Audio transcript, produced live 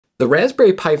The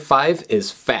Raspberry Pi 5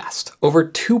 is fast, over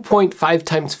 2.5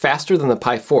 times faster than the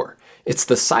Pi 4. It's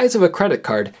the size of a credit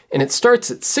card, and it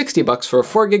starts at 60 bucks for a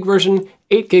 4 gig version,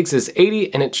 8 gigs is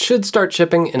 80, and it should start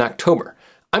shipping in October.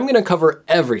 I'm gonna cover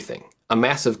everything. A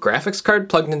massive graphics card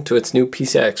plugged into its new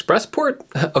PCI Express port?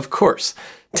 Of course.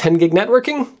 10 gig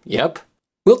networking? Yep.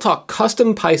 We'll talk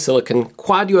custom Pi Silicon,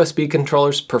 quad USB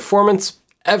controllers, performance,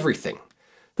 everything.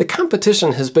 The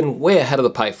competition has been way ahead of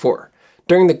the Pi 4.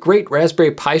 During the great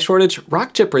Raspberry Pi shortage,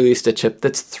 Rockchip released a chip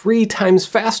that's 3 times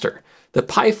faster. The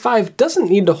Pi 5 doesn't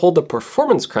need to hold the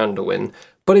performance crown to win,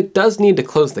 but it does need to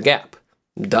close the gap.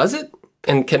 Does it?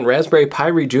 And can Raspberry Pi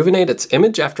rejuvenate its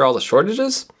image after all the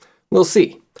shortages? We'll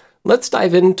see. Let's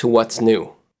dive into what's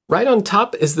new. Right on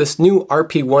top is this new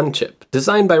RP1 chip,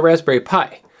 designed by Raspberry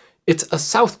Pi. It's a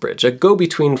south bridge, a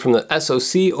go-between from the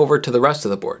SoC over to the rest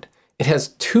of the board. It has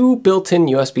 2 built-in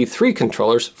USB 3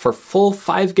 controllers for full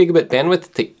 5 gigabit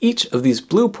bandwidth to each of these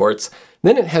blue ports.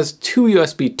 Then it has 2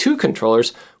 USB 2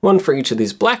 controllers, one for each of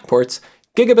these black ports,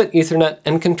 gigabit Ethernet,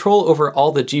 and control over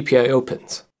all the GPIO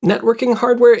pins. Networking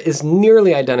hardware is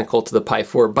nearly identical to the Pi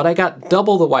 4, but I got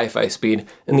double the Wi-Fi speed,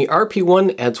 and the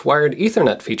RP1 adds wired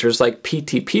Ethernet features like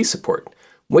PTP support.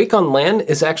 Wake on LAN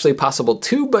is actually possible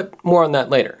too, but more on that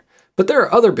later. But there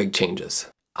are other big changes.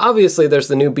 Obviously, there's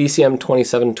the new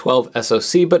BCM2712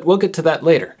 SoC, but we'll get to that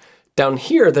later. Down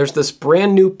here, there's this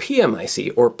brand new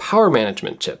PMIC, or Power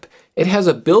Management chip. It has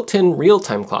a built-in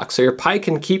real-time clock, so your Pi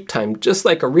can keep time just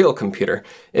like a real computer.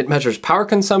 It measures power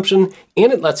consumption,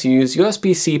 and it lets you use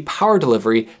USB-C power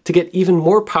delivery to get even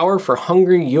more power for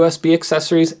hungry USB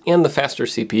accessories and the faster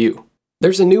CPU.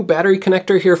 There's a new battery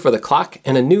connector here for the clock,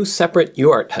 and a new separate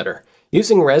UART header.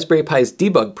 Using Raspberry Pi's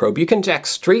debug probe, you can jack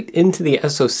straight into the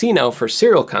SoC now for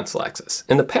serial console access.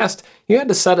 In the past, you had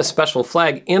to set a special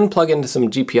flag and plug into some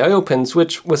GPIO pins,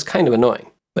 which was kind of annoying.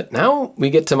 But now we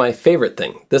get to my favorite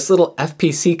thing, this little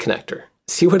FPC connector.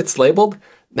 See what it's labeled?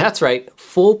 That's right,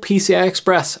 full PCI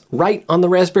Express right on the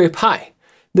Raspberry Pi.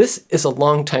 This is a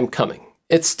long time coming.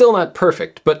 It's still not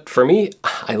perfect, but for me,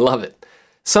 I love it.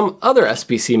 Some other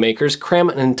SBC makers cram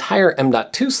an entire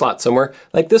M.2 slot somewhere,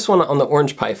 like this one on the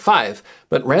Orange Pi 5,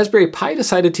 but Raspberry Pi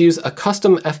decided to use a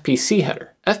custom FPC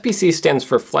header. FPC stands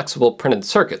for Flexible Printed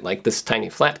Circuit, like this tiny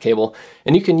flat cable,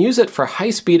 and you can use it for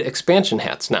high-speed expansion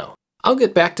hats now. I'll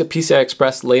get back to PCI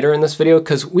Express later in this video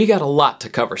because we got a lot to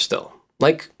cover still.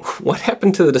 Like, what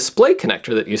happened to the display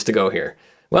connector that used to go here?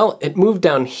 Well, it moved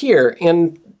down here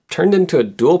and turned into a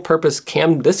dual-purpose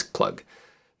cam disk plug.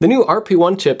 The new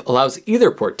RP1 chip allows either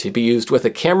port to be used with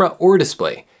a camera or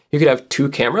display. You could have 2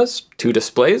 cameras, 2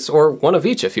 displays, or one of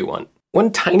each if you want.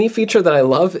 One tiny feature that I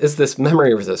love is this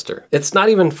memory resistor. It's not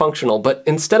even functional, but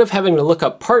instead of having to look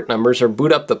up part numbers or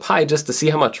boot up the Pi just to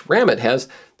see how much RAM it has,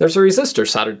 there's a resistor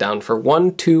soldered down for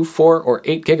 1, 2, 4, or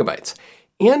 8 gigabytes.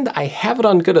 And I have it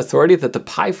on good authority that the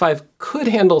Pi 5 could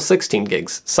handle 16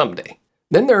 gigs someday.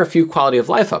 Then there are a few quality of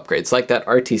life upgrades, like that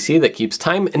RTC that keeps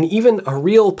time, and even a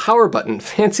real power button,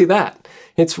 fancy that.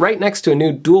 It's right next to a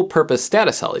new dual-purpose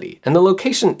status LED, and the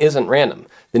location isn't random.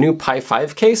 The new Pi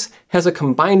 5 case has a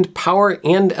combined power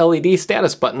and LED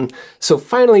status button, so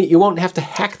finally you won't have to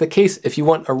hack the case if you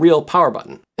want a real power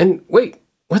button. And wait,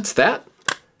 what's that?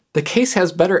 The case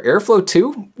has better airflow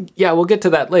too? Yeah, we'll get to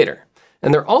that later.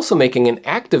 And they're also making an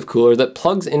active cooler that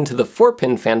plugs into the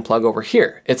 4-pin fan plug over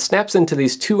here. It snaps into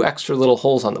these 2 extra little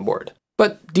holes on the board.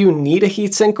 But do you need a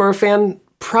heatsink or a fan?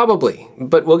 Probably,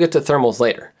 but we'll get to thermals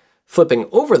later. Flipping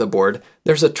over the board,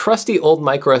 there's a trusty old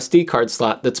microSD card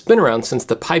slot that's been around since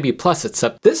the Pi B+,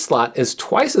 except this slot is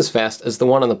twice as fast as the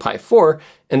one on the Pi 4,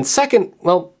 and second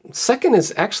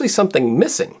is actually something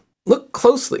missing. Look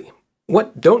closely.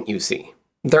 What don't you see?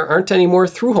 There aren't any more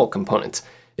through-hole components.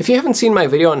 If you haven't seen my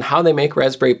video on how they make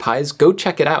Raspberry Pis, go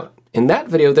check it out. In that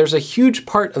video, there's a huge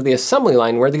part of the assembly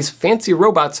line where these fancy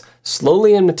robots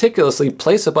slowly and meticulously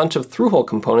place a bunch of through-hole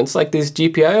components like these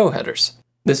GPIO headers.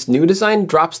 This new design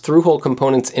drops through-hole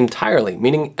components entirely,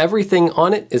 meaning everything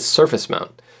on it is surface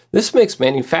mount. This makes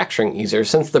manufacturing easier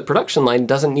since the production line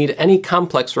doesn't need any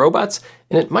complex robots,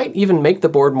 and it might even make the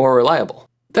board more reliable.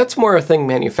 That's more a thing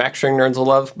manufacturing nerds will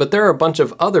love, but there are a bunch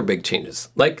of other big changes,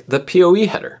 like the PoE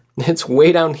header. It's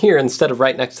way down here instead of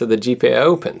right next to the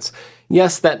GPIO pins.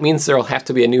 Yes, that means there'll have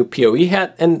to be a new PoE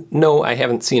hat, and no, I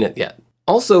haven't seen it yet.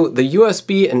 Also, the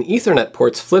USB and Ethernet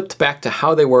ports flipped back to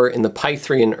how they were in the Pi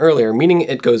 3 and earlier, meaning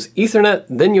it goes Ethernet,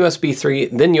 then USB 3,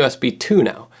 then USB 2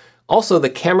 now. Also, the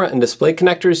camera and display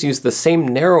connectors use the same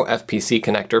narrow FPC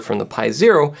connector from the Pi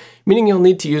 0, meaning you'll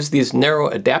need to use these narrow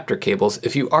adapter cables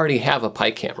if you already have a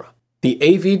Pi camera. The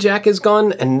AV jack is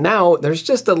gone, and now there's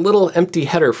just a little empty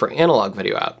header for analog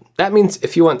video out. That means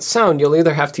if you want sound, you'll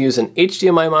either have to use an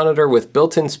HDMI monitor with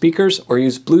built-in speakers or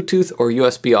use Bluetooth or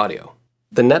USB audio.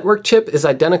 The network chip is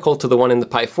identical to the one in the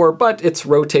Pi 4, but it's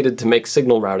rotated to make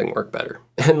signal routing work better.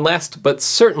 And last, but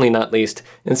certainly not least,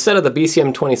 instead of the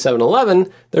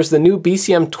BCM2711, there's the new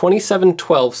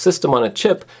BCM2712 system on a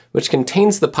chip, which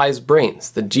contains the Pi's brains,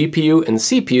 the GPU and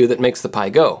CPU that makes the Pi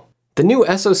go. The new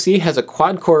SoC has a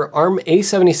quad-core ARM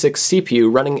A76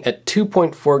 CPU running at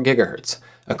 2.4 GHz.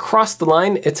 Across the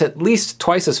line, it's at least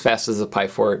twice as fast as the Pi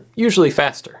 4, usually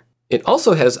faster. It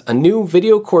also has a new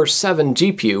Video Core 7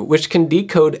 GPU, which can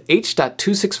decode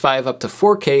H.265 up to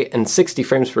 4K and 60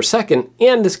 frames per second,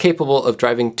 and is capable of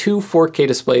driving two 4K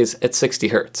displays at 60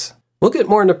 Hz. We'll get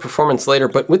more into performance later,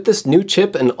 but with this new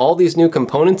chip and all these new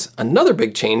components, another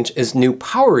big change is new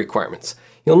power requirements.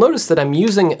 You'll notice that I'm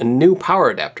using a new power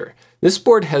adapter. This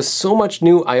board has so much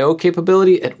new I/O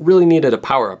capability, it really needed a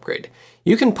power upgrade.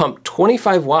 You can pump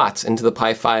 25 watts into the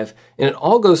Pi 5, and it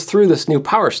all goes through this new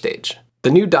power stage.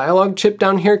 The new Dialog chip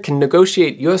down here can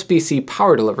negotiate USB-C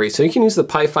power delivery, so you can use the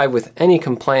Pi 5 with any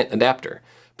compliant adapter.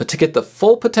 But to get the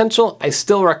full potential, I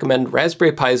still recommend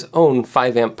Raspberry Pi's own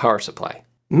 5 amp power supply.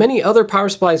 Many other power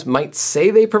supplies might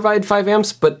say they provide 5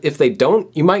 amps, but if they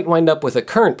don't, you might wind up with a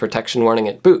current protection warning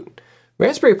at boot.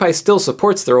 Raspberry Pi still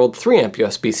supports their old 3 amp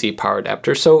USB-C power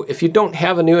adapter, so if you don't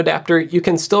have a new adapter, you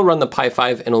can still run the Pi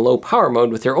 5 in a low power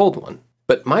mode with your old one.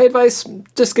 But my advice,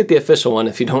 just get the official one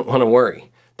if you don't want to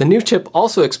worry. The new chip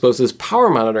also exposes power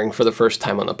monitoring for the first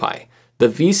time on the Pi. The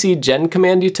VC Gen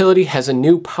command utility has a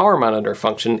new power monitor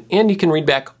function, and you can read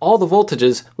back all the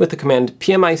voltages with the command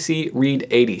PMIC read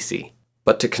ADC.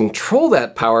 But to control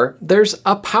that power, there's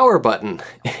a power button.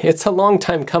 It's a long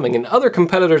time coming, and other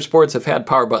competitors' boards have had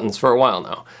power buttons for a while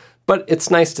now. But it's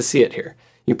nice to see it here.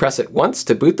 You press it once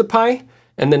to boot the Pi,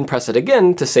 and then press it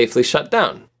again to safely shut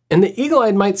down. And the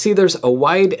eagle-eyed might see there's a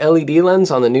wide LED lens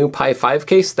on the new Pi 5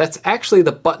 case. That's actually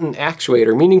the button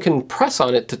actuator, meaning you can press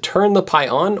on it to turn the Pi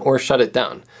on or shut it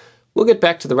down. We'll get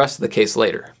back to the rest of the case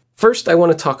later. First, I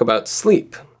want to talk about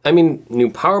sleep. I mean, new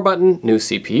power button, new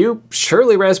CPU,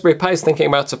 surely Raspberry Pi is thinking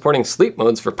about supporting sleep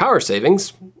modes for power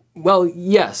savings. Well,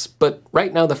 yes, but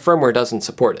right now the firmware doesn't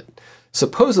support it.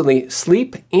 Supposedly,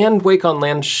 sleep and wake on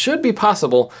LAN should be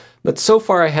possible, but so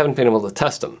far I haven't been able to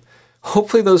test them.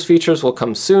 Hopefully those features will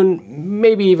come soon,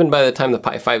 maybe even by the time the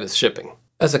Pi 5 is shipping.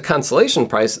 As a consolation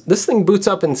prize, this thing boots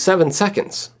up in 7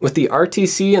 seconds. With the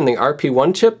RTC and the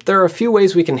RP1 chip, there are a few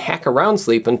ways we can hack around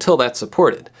sleep until that's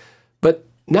supported. But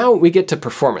now we get to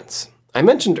performance. I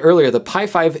mentioned earlier the Pi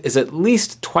 5 is at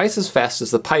least twice as fast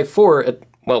as the Pi 4 at,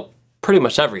 well, pretty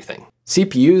much everything.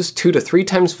 CPU's 2 to 3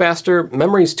 times faster,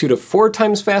 memory's 2 to 4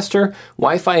 times faster,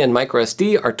 Wi-Fi and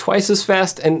microSD are twice as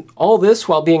fast, and all this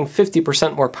while being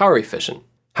 50% more power efficient.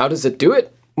 How does it do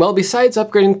it? Well, besides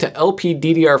upgrading to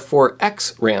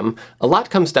LPDDR4X RAM, a lot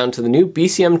comes down to the new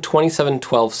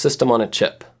BCM2712 system on a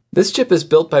chip. This chip is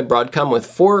built by Broadcom with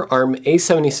 4 ARM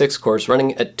A76 cores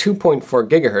running at 2.4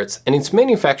 GHz, and it's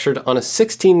manufactured on a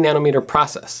 16 nanometer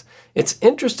process. It's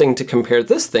interesting to compare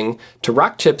this thing to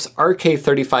Rockchip's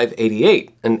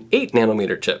RK3588, an 8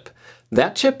 nanometer chip.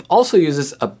 That chip also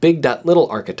uses a big dot little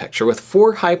architecture with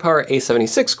 4 high-power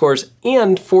A76 cores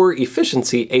and 4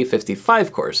 efficiency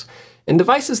A55 cores, and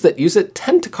devices that use it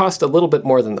tend to cost a little bit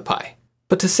more than the Pi.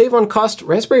 But to save on cost,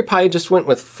 Raspberry Pi just went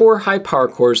with 4 high-power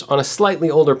cores on a slightly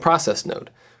older process node.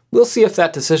 We'll see if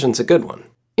that decision's a good one.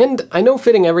 And I know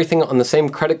fitting everything on the same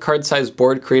credit card-sized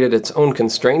board created its own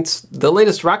constraints. The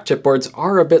latest Rockchip boards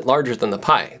are a bit larger than the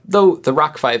Pi, though the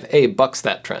Rock 5A bucks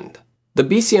that trend. The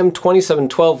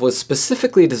BCM2712 was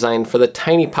specifically designed for the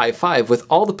tiny Pi 5, with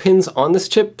all the pins on this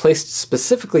chip placed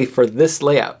specifically for this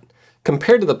layout.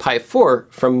 Compared to the Pi 4,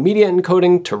 from media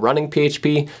encoding to running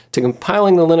PHP to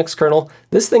compiling the Linux kernel,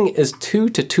 this thing is 2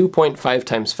 to 2.5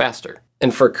 times faster.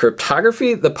 And for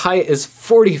cryptography, the Pi is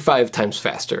 45 times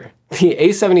faster. The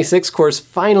A76 cores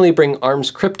finally bring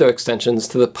ARM's crypto extensions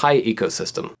to the Pi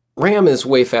ecosystem. RAM is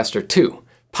way faster too.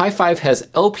 Pi 5 has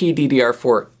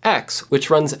LPDDR4X, which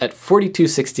runs at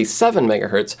 4267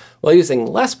 MHz while using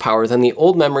less power than the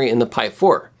old memory in the Pi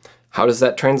 4. How does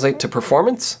that translate to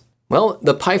performance? Well,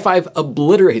 the Pi 5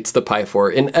 obliterates the Pi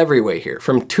 4 in every way here,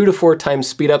 from 2 to 4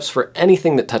 times speedups for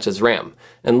anything that touches RAM,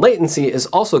 and latency is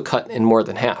also cut in more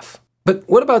than half. But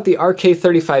what about the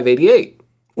RK3588?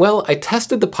 Well, I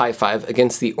tested the Pi 5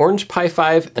 against the Orange Pi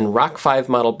 5 and Rock 5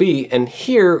 Model B, and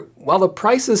here, while the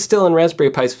price is still in Raspberry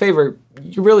Pi's favor,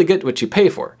 you really get what you pay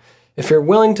for. If you're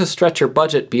willing to stretch your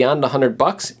budget beyond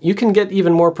 $100, you can get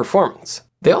even more performance.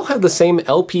 They all have the same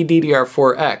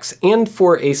LPDDR4X and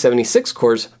 4 A76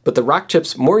 cores, but the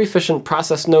Rockchip's more efficient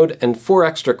process node and 4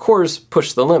 extra cores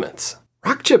push the limits.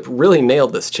 Rockchip really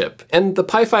nailed this chip, and the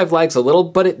Pi 5 lags a little,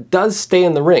 but it does stay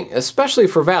in the ring, especially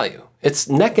for value. It's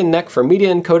neck and neck for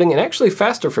media encoding and actually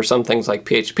faster for some things like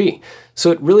PHP,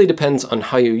 so it really depends on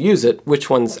how you use it which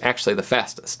one's actually the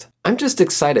fastest. I'm just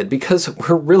excited because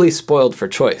we're really spoiled for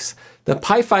choice. The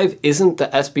Pi 5 isn't the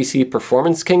SBC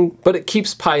performance king, but it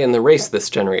keeps Pi in the race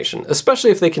this generation, especially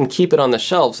if they can keep it on the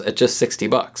shelves at just 60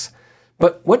 bucks.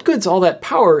 But what good's all that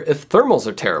power if thermals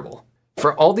are terrible?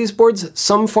 For all these boards,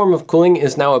 some form of cooling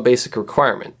is now a basic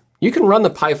requirement. You can run the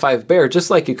Pi 5 bare just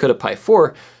like you could a Pi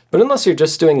 4, but unless you're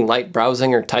just doing light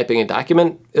browsing or typing a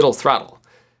document, it'll throttle.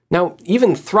 Now,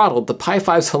 even throttled, the Pi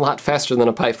 5's a lot faster than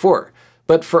a Pi 4,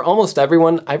 but for almost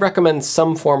everyone, I recommend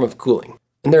some form of cooling.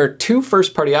 And there are two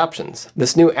first-party options.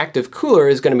 This new active cooler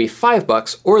is going to be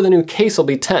 $5, or the new case will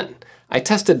be $10. I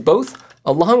tested both,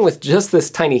 along with just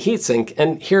this tiny heatsink,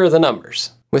 and here are the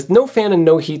numbers. With no fan and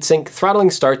no heatsink,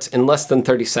 throttling starts in less than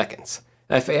 30 seconds.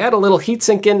 If I add a little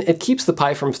heatsink in, it keeps the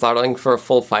Pi from throttling for a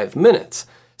full 5 minutes.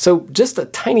 So just a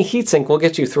tiny heatsink will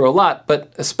get you through a lot,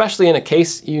 but especially in a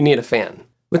case, you need a fan.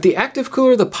 With the active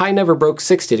cooler, the Pi never broke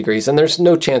 60 degrees and there's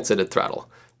no chance it'd throttle.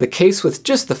 The case with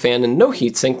just the fan and no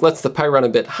heatsink lets the Pi run a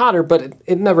bit hotter, but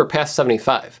it never passed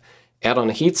 75. Add on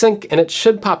a heatsink and it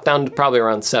should pop down to probably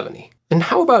around 70. And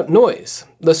how about noise?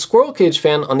 The squirrel cage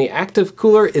fan on the active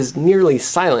cooler is nearly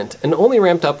silent and only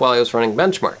ramped up while I was running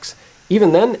benchmarks.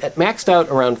 Even then, it maxed out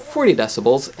around 40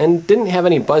 decibels and didn't have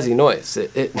any buzzy noise.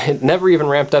 It never even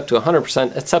ramped up to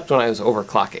 100% except when I was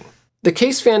overclocking. The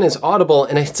case fan is audible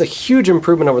and it's a huge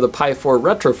improvement over the Pi 4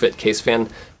 retrofit case fan,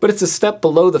 but it's a step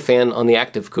below the fan on the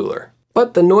active cooler.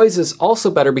 But the noise is also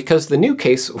better because the new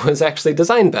case was actually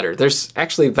designed better. There's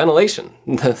actually ventilation.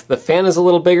 The fan is a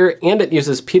little bigger and it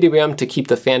uses PWM to keep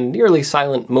the fan nearly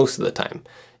silent most of the time.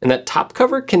 And that top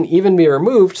cover can even be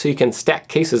removed so you can stack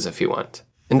cases if you want.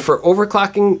 And for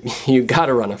overclocking, you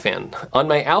gotta run a fan. On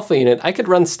my alpha unit, I could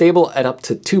run stable at up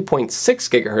to 2.6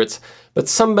 gigahertz, but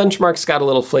some benchmarks got a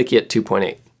little flaky at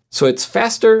 2.8. So it's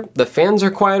faster, the fans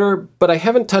are quieter, but I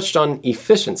haven't touched on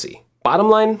efficiency. Bottom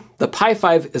line, the Pi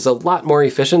 5 is a lot more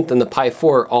efficient than the Pi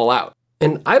 4 all out.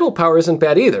 And idle power isn't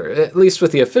bad either, at least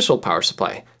with the official power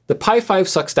supply. The Pi 5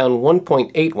 sucks down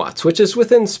 1.8 watts, which is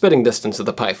within spitting distance of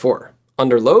the Pi 4.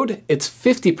 Under load, it's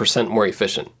 50% more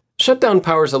efficient. Shutdown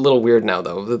power is a little weird now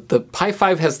though. The Pi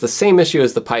 5 has the same issue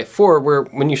as the Pi 4 where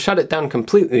when you shut it down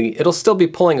completely, it'll still be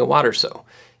pulling a watt or so.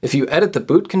 If you edit the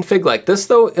boot config like this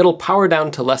though, it'll power down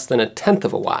to less than 1/10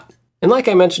 of a watt. And like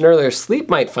I mentioned earlier, sleep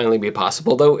might finally be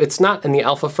possible, though it's not in the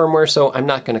alpha firmware, so I'm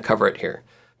not going to cover it here.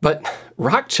 But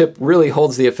Rockchip really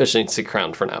holds the efficiency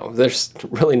crown for now. There's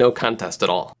really no contest at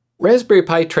all. Raspberry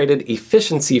Pi traded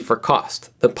efficiency for cost.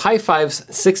 The Pi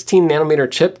 5's 16 nanometer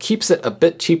chip keeps it a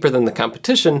bit cheaper than the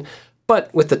competition,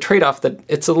 but with the trade-off that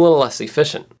it's a little less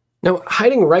efficient. Now,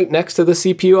 hiding right next to the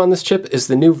CPU on this chip is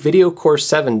the new Video Core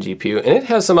 7 GPU, and it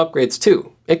has some upgrades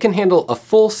too. It can handle a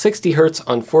full 60 Hz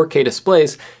on 4K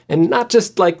displays, and not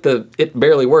just like the it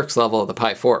barely works level of the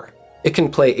Pi 4. It can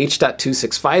play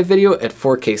H.265 video at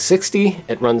 4K 60,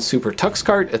 it runs Super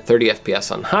TuxKart at 30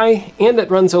 FPS on high, and it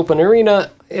runs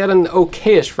OpenArena at an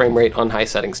okayish frame rate on high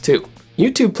settings too.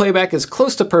 YouTube playback is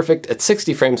close to perfect at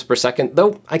 60 frames per second,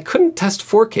 though I couldn't test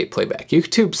 4K playback.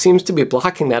 YouTube seems to be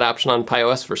blocking that option on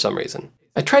PiOS for some reason.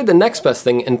 I tried the next best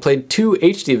thing and played two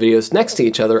HD videos next to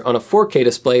each other on a 4K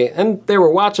display, and they were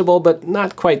watchable but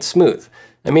not quite smooth.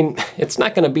 I mean, it's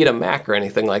not going to beat a Mac or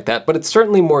anything like that, but it's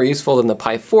certainly more useful than the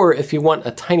Pi 4 if you want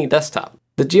a tiny desktop.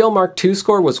 The GL Mark II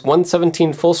score was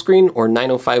 117 full screen or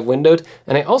 905 windowed,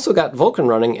 and I also got Vulkan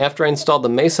running after I installed the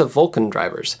Mesa Vulkan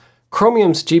drivers.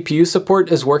 Chromium's GPU support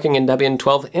is working in Debian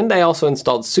 12, and I also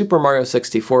installed Super Mario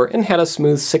 64 and had a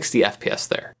smooth 60 FPS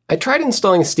there. I tried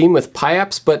installing Steam with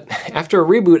PiApps, but after a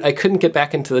reboot I couldn't get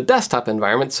back into the desktop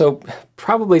environment, so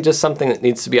probably just something that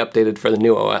needs to be updated for the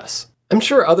new OS. I'm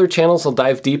sure other channels will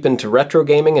dive deep into retro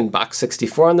gaming and Box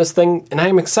 64 on this thing, and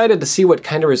I'm excited to see what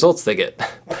kind of results they get.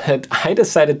 But I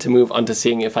decided to move on to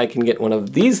seeing if I can get one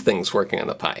of these things working on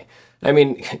the Pi. I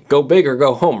mean, go big or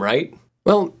go home, right?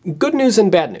 Well, good news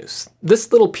and bad news.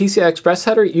 This little PCI Express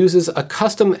header uses a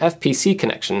custom FPC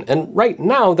connection, and right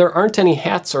now there aren't any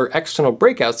hats or external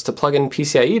breakouts to plug in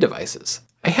PCIe devices.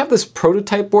 I have this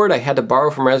prototype board I had to borrow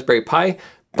from Raspberry Pi,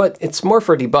 but it's more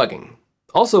for debugging.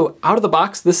 Also, out of the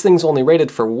box, this thing's only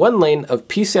rated for 1 lane of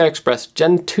PCI Express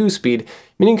Gen 2 speed,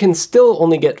 meaning you can still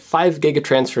only get 5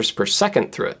 gigatransfers per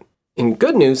second through it. In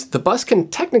good news, the bus can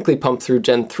technically pump through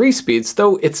Gen 3 speeds,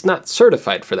 though it's not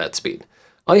certified for that speed.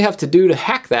 All you have to do to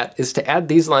hack that is to add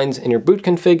these lines in your boot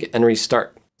config and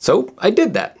restart. So I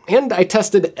did that, and I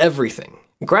tested everything.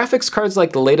 Graphics cards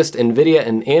like the latest NVIDIA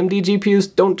and AMD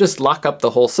GPUs don't just lock up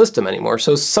the whole system anymore,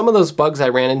 so some of those bugs I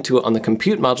ran into on the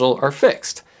compute module are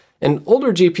fixed. And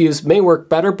older GPUs may work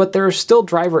better, but there are still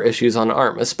driver issues on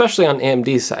ARM, especially on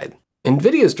AMD's side.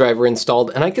 NVIDIA's driver installed,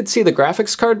 and I could see the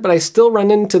graphics card, but I still run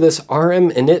into this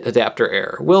RM init adapter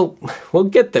error. We'll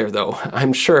get there though,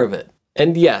 I'm sure of it.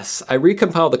 And yes, I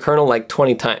recompiled the kernel like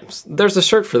 20 times. There's a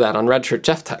shirt for that on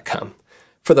redshirtjeff.com.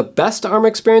 For the best ARM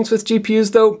experience with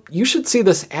GPUs though, you should see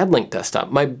this AdLink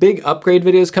desktop. My big upgrade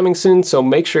video is coming soon, so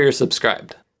make sure you're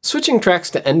subscribed. Switching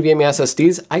tracks to NVMe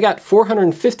SSDs, I got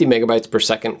 450 megabytes per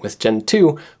second with Gen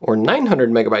 2 or 900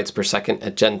 megabytes per second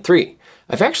at Gen 3.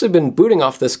 I've actually been booting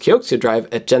off this Kioxia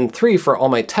drive at Gen 3 for all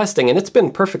my testing, and it's been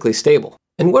perfectly stable.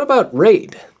 And what about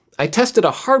RAID? I tested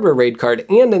a hardware RAID card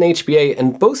and an HBA,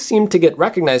 and both seemed to get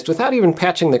recognized without even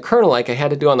patching the kernel like I had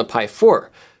to do on the Pi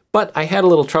 4. But I had a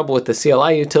little trouble with the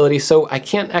CLI utility, so I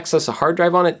can't access a hard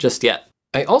drive on it just yet.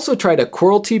 I also tried a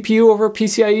Coral TPU over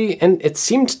PCIe, and it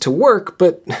seemed to work,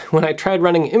 but when I tried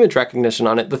running image recognition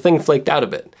on it, the thing flaked out a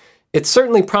bit. It's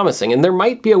certainly promising, and there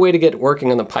might be a way to get it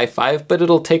working on the Pi 5, but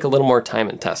it'll take a little more time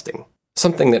in testing.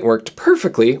 Something that worked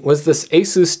perfectly was this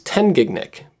Asus 10 gig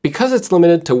NIC. Because it's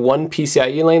limited to one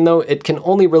PCIe lane though, it can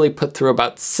only really put through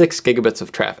about 6 gigabits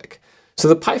of traffic. So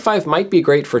the Pi 5 might be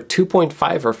great for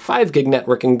 2.5 or 5 gig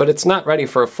networking, but it's not ready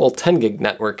for a full 10 gig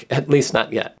network, at least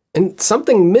not yet. And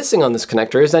something missing on this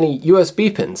connector is any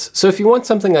USB pins. So if you want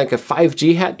something like a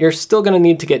 5G hat, you're still going to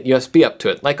need to get USB up to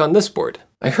it, like on this board.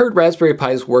 I heard Raspberry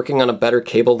Pi is working on a better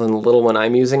cable than the little one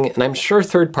I'm using, and I'm sure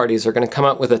third parties are going to come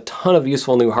out with a ton of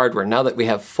useful new hardware now that we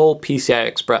have full PCI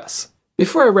Express.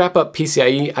 Before I wrap up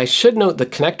PCIe, I should note the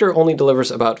connector only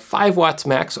delivers about 5 watts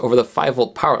max over the 5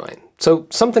 volt power line. So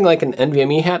something like an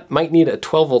NVMe hat might need a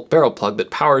 12 volt barrel plug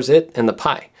that powers it and the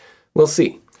Pi. We'll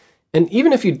see. And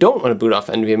even if you don't want to boot off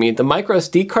NVMe, the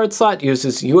microSD card slot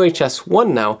uses UHS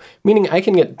 1 now, meaning I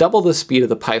can get double the speed of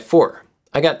the Pi 4.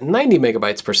 I got 90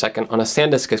 megabytes per second on a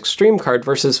SanDisk Extreme card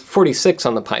versus 46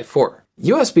 on the Pi 4.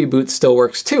 USB boot still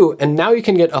works too, and now you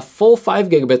can get a full 5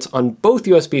 gigabits on both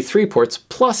USB 3 ports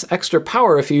plus extra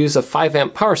power if you use a 5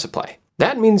 amp power supply.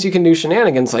 That means you can do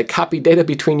shenanigans like copy data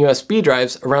between USB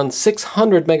drives around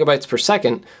 600 megabytes per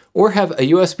second, or have a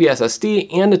USB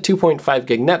SSD and a 2.5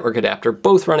 gig network adapter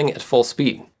both running at full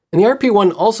speed. And the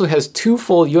RP1 also has 2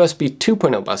 full USB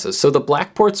 2.0 buses, so the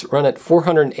black ports run at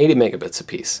 480 megabits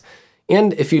apiece.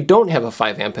 And if you don't have a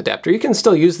 5 amp adapter, you can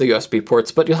still use the USB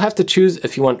ports, but you'll have to choose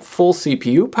if you want full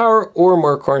CPU power or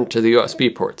more current to the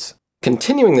USB ports.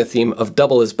 Continuing the theme of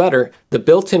double is better, the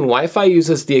built-in Wi-Fi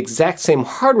uses the exact same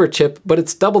hardware chip, but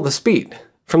it's double the speed.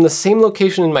 From the same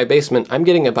location in my basement, I'm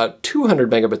getting about 200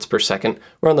 megabits per second,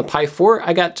 where on the Pi 4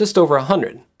 I got just over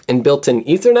 100. And built-in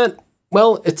Ethernet?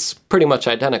 Well, it's pretty much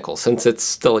identical, since it's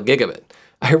still a gigabit.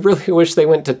 I really wish they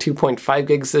went to 2.5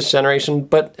 gigs this generation,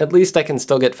 but at least I can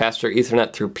still get faster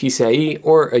Ethernet through PCIe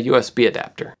or a USB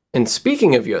adapter. And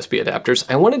speaking of USB adapters,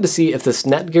 I wanted to see if this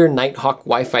Netgear Nighthawk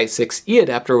Wi-Fi 6E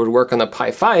adapter would work on the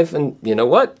Pi 5, and you know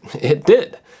what? It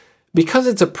did. Because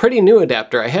it's a pretty new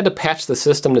adapter, I had to patch the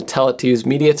system to tell it to use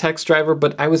MediaTek's driver,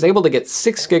 but I was able to get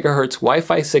 6 GHz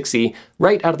Wi-Fi 6E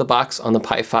right out of the box on the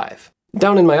Pi 5.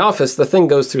 Down in my office, the thing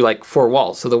goes through like 4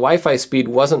 walls, so the Wi-Fi speed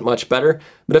wasn't much better,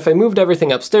 but if I moved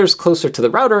everything upstairs closer to the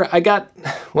router, I got,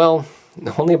 well,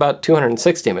 only about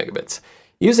 260 megabits.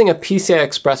 Using a PCI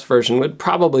Express version would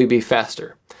probably be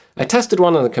faster. I tested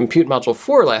one on the Compute Module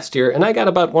 4 last year, and I got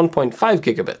about 1.5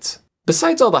 gigabits.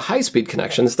 Besides all the high-speed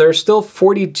connections, there are still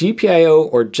 40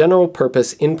 GPIO or general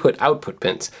purpose input-output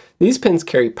pins. These pins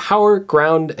carry power,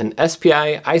 ground, and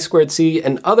SPI, I2C,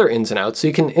 and other ins and outs, so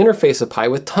you can interface a Pi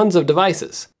with tons of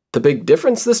devices. The big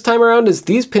difference this time around is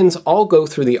these pins all go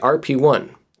through the RP1.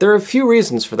 There are a few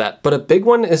reasons for that, but a big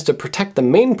one is to protect the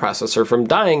main processor from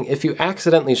dying if you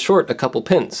accidentally short a couple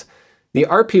pins. The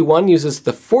RP1 uses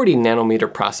the 40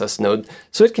 nanometer process node,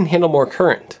 so it can handle more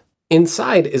current.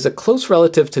 Inside is a close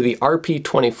relative to the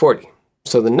RP2040.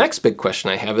 So the next big question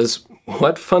I have is,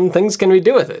 what fun things can we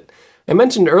do with it? I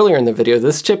mentioned earlier in the video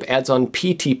this chip adds on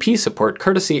PTP support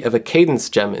courtesy of a cadence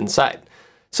gem inside.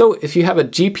 So if you have a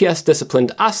GPS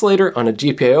disciplined oscillator on a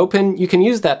GPIO pin, you can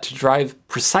use that to drive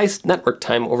precise network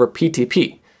time over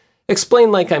PTP.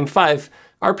 Explain like I'm 5,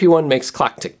 RP1 makes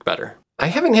clock tick better. I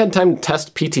haven't had time to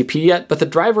test PTP yet, but the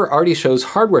driver already shows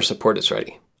hardware support is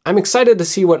ready. I'm excited to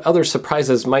see what other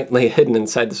surprises might lay hidden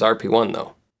inside this RP1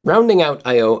 though. Rounding out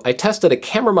I/O, I tested a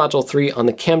camera module 3 on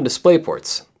the cam display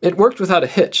ports. It worked without a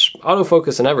hitch,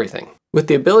 autofocus and everything. With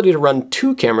the ability to run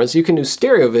 2 cameras, you can do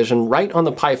stereo vision right on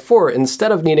the Pi 4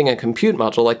 instead of needing a compute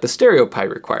module like the Stereo Pi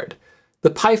required. The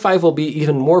Pi 5 will be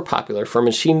even more popular for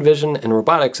machine vision and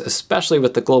robotics, especially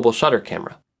with the global shutter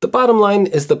camera. The bottom line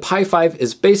is the Pi 5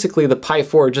 is basically the Pi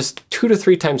 4 just 2 to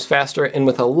 3 times faster and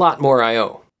with a lot more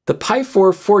I/O. The Pi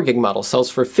 4 4GB model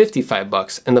sells for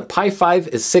 $55 and the Pi 5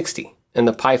 is $60. And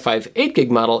the Pi 5 8GB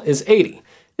model is $80.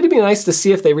 It'd be nice to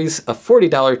see if they release a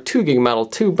 $40 2GB model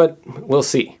too, but we'll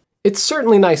see. It's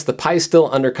certainly nice the Pi still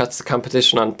undercuts the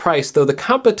competition on price, though the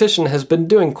competition has been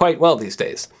doing quite well these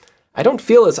days. I don't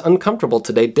feel as uncomfortable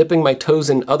today dipping my toes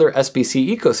in other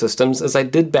SBC ecosystems as I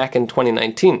did back in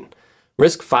 2019.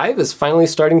 RISC-V is finally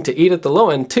starting to eat at the low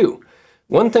end too.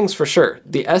 One thing's for sure,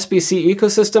 the SBC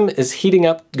ecosystem is heating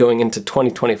up going into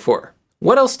 2024.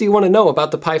 What else do you want to know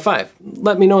about the Pi 5?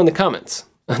 Let me know in the comments.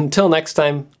 Until next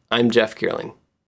time, I'm Jeff Kierling.